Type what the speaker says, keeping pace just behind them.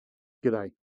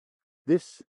G'day,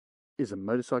 this is A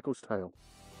Motorcycle's Tale.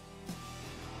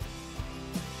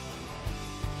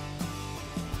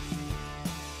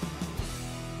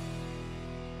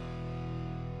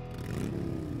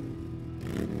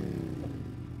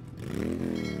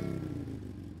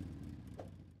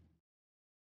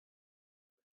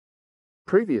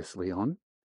 Previously on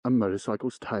A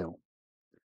Motorcycle's Tale.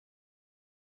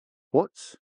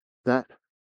 What's that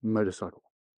motorcycle?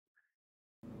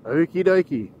 Okie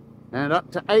dokie, and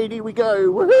up to 80 we go,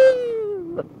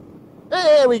 woohoo!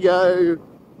 There we go.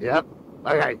 Yep,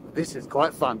 okay, this is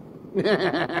quite fun.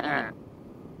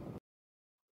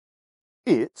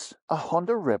 It's a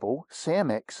Honda Rebel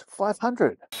CMX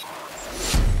 500.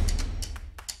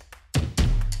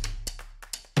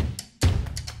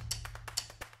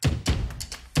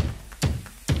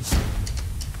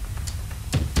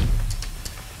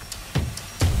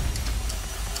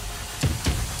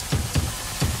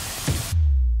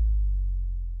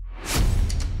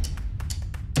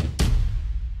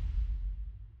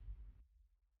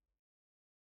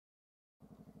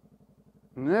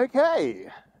 Okay,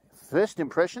 first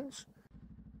impressions.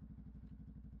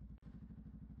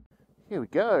 Here we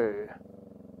go.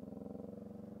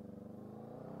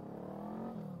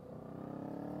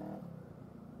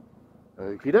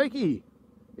 Okie dokie,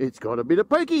 it's got a bit of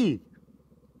pokey.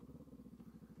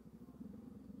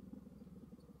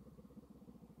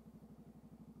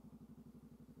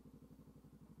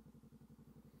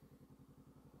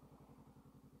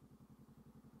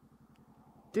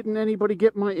 Didn't anybody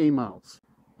get my emails?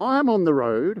 I'm on the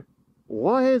road.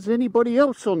 Why is anybody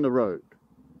else on the road?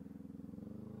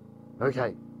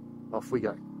 Okay, off we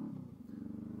go.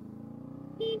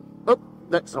 Oh,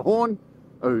 that's a horn.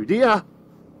 Oh dear.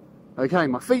 Okay,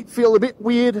 my feet feel a bit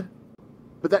weird,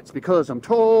 but that's because I'm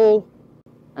tall,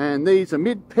 and these are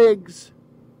mid-pegs,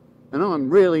 and I'm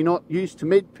really not used to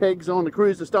mid-pegs on a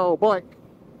cruiser-style bike.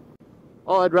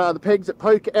 I'd rather pegs that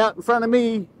poke out in front of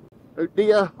me. Oh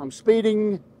dear, I'm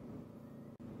speeding.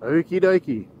 Okie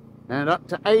dokie. And up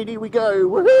to 80 we go.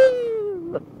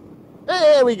 Woohoo!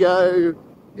 There we go.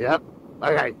 Yep.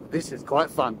 Okay, this is quite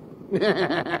fun.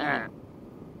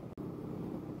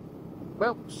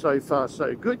 Well, so far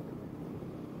so good.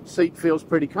 Seat feels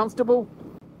pretty comfortable.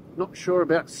 Not sure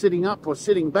about sitting up or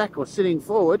sitting back or sitting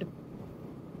forward.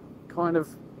 Kind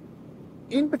of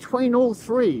in between all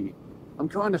three. I'm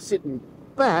kind of sitting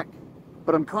back,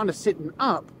 but I'm kind of sitting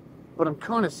up, but I'm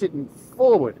kind of sitting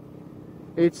forward.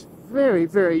 It's very,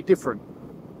 very different.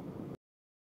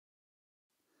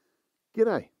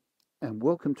 G'day, and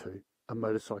welcome to A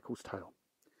Motorcycle's Tale.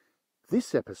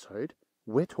 This episode,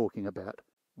 we're talking about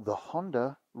the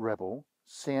Honda Rebel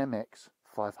CMX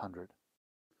 500.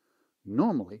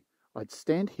 Normally, I'd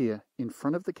stand here in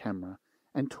front of the camera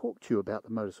and talk to you about the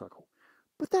motorcycle,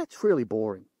 but that's really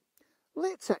boring.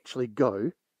 Let's actually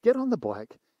go, get on the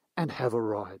bike, and have a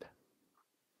ride.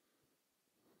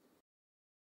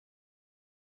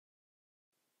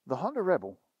 The Honda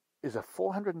Rebel is a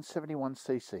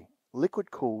 471cc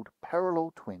liquid-cooled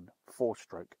parallel twin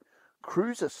 4-stroke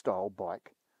cruiser-style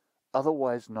bike,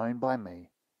 otherwise known by me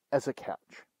as a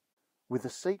couch, with a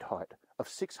seat height of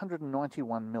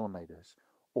 691mm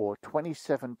or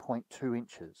 27.2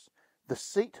 inches. The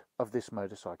seat of this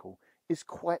motorcycle is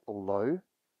quite low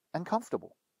and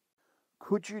comfortable.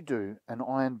 Could you do an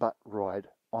iron butt ride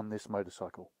on this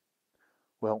motorcycle?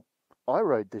 Well, I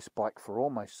rode this bike for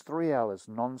almost 3 hours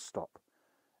non-stop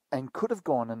and could have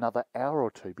gone another hour or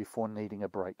two before needing a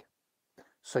break.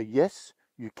 So yes,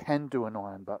 you can do an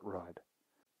iron butt ride,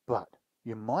 but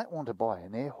you might want to buy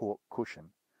an air hawk cushion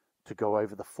to go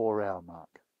over the 4-hour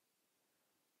mark.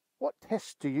 What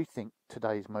tests do you think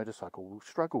today's motorcycle will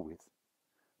struggle with?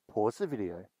 Pause the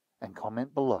video and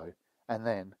comment below, and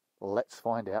then let's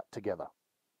find out together.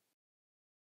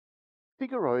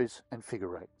 Figure O's and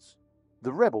figure eights.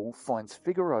 The Rebel finds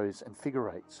figure O's and figure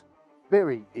eights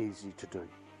very easy to do,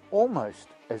 almost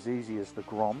as easy as the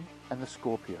Grom and the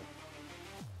Scorpio.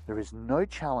 There is no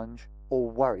challenge or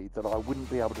worry that I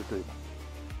wouldn't be able to do them.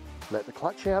 Let the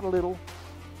clutch out a little,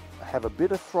 have a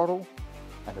bit of throttle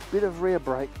and a bit of rear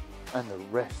brake, and the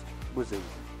rest was easy.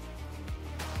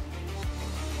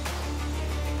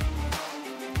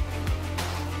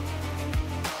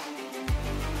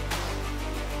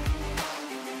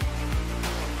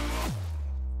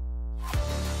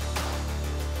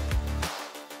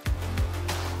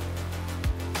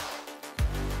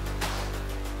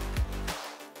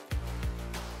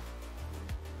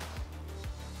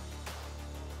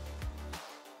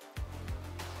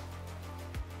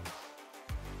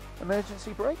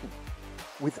 Emergency braking.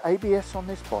 With ABS on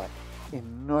this bike,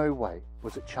 in no way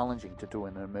was it challenging to do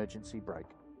an emergency brake.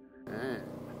 And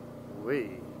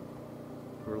We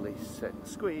release, set,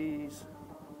 squeeze,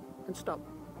 and stop.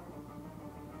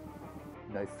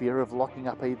 No fear of locking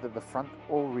up either the front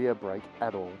or rear brake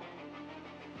at all.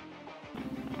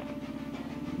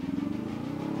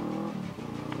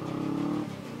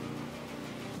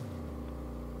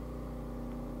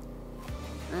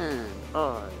 And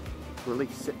I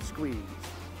release, set, squeeze.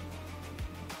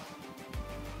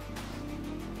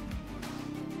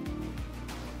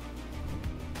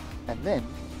 And then,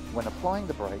 when applying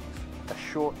the brakes, a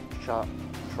short, sharp,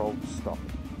 controlled stop.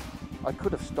 I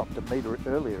could have stopped a metre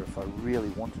earlier if I really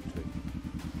wanted to.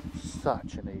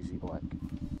 Such an easy bike.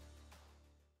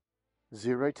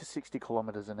 0 to 60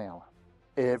 kilometres an hour.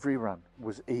 Every run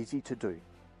was easy to do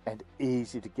and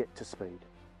easy to get to speed.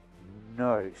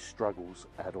 No struggles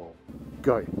at all.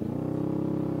 Go.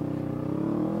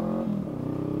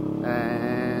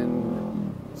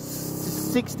 And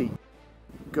 60.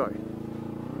 Go.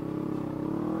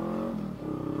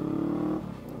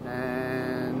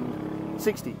 And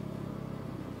 60.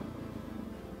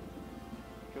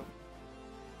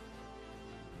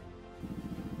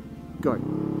 Go.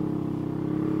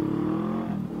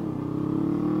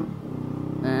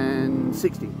 And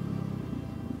 60.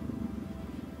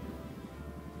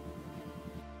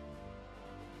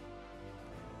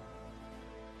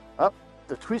 Up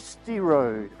the twisty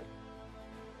road.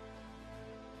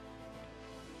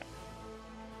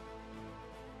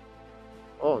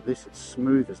 Oh, this is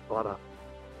smooth as butter.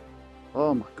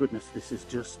 Oh my goodness, this is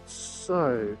just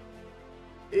so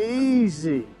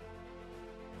easy.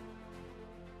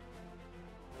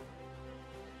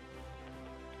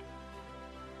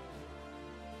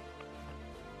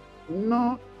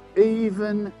 Not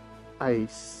even a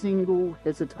single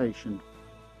hesitation.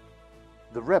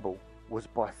 The Rebel was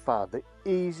by far the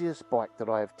easiest bike that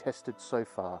I have tested so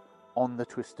far on the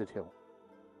Twisted Hill.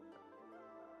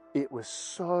 It was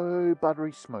so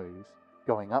buttery smooth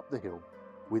going up the hill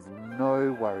with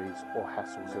no worries or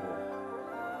hassles at all.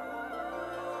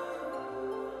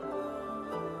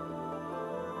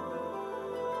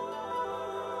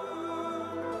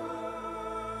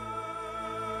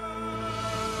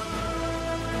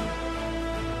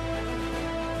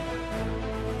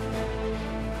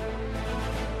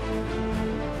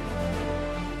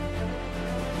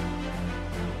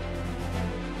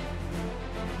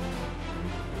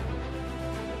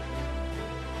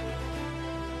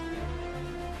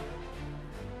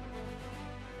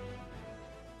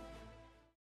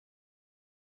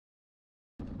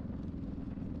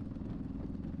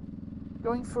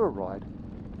 Going for a ride,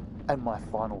 and my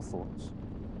final thoughts.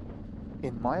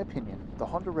 In my opinion, the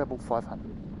Honda Rebel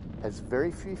 500 has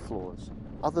very few flaws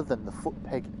other than the foot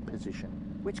peg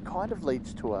position, which kind of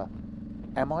leads to a,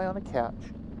 am I on a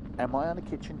couch, am I on a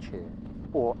kitchen chair,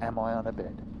 or am I on a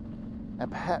bed? And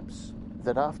perhaps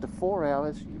that after 4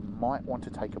 hours you might want to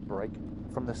take a break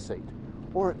from the seat,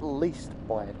 or at least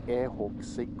buy an Airhawk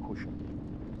seat cushion.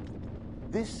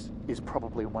 This is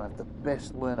probably one of the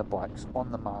best learner bikes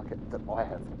on the market that I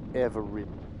have ever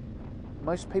ridden.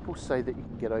 Most people say that you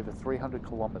can get over 300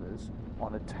 kilometres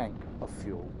on a tank of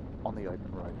fuel on the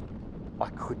open road. I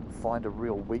couldn't find a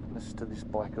real weakness to this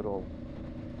bike at all.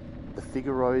 The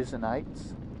Figaros and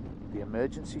 8s, the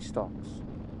emergency stops,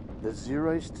 the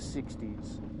 0s to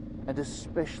 60s, and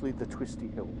especially the Twisty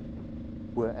Hill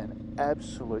were an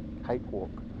absolute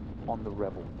cakewalk on the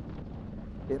Rebel.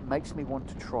 It makes me want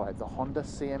to try the Honda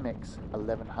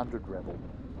CMX-1100 Rebel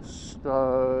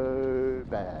so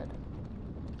bad.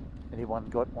 Anyone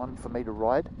got one for me to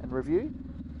ride and review?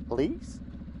 Please?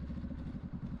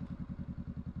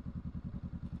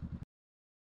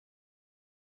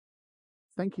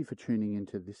 Thank you for tuning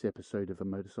into this episode of A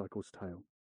Motorcycle's Tale.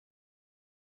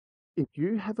 If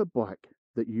you have a bike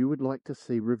that you would like to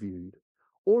see reviewed,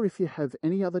 or if you have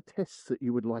any other tests that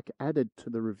you would like added to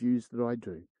the reviews that I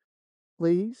do,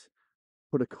 please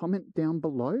put a comment down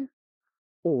below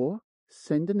or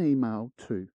send an email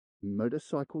to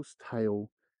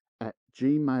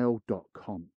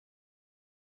motorcyclestale@gmail.com,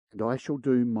 and I shall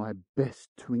do my best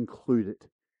to include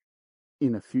it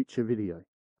in a future video.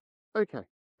 Okay,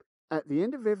 at the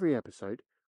end of every episode,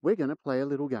 we're going to play a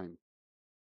little game.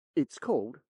 It's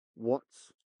called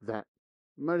What's That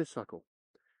Motorcycle?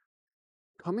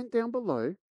 Comment down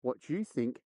below what you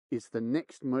think is the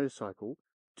next motorcycle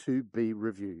to be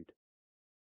reviewed.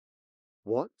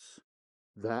 What's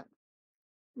that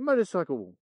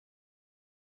motorcycle?